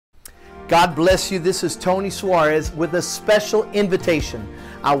God bless you. This is Tony Suarez with a special invitation.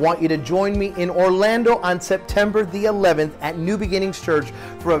 I want you to join me in Orlando on September the 11th at New Beginnings Church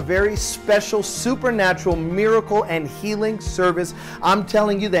for a very special supernatural miracle and healing service. I'm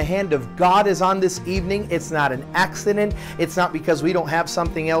telling you, the hand of God is on this evening. It's not an accident. It's not because we don't have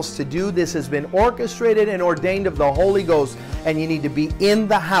something else to do. This has been orchestrated and ordained of the Holy Ghost, and you need to be in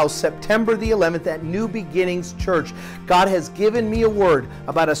the house September the 11th at New Beginnings Church. God has given me a word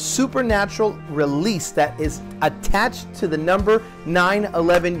about a supernatural release that is attached to the number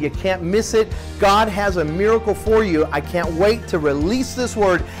 9/11. You can't miss it. God has a miracle for you. I can't wait to release this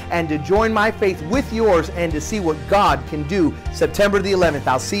word and to join my faith with yours and to see what God can do September the 11th.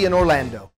 I'll see you in Orlando.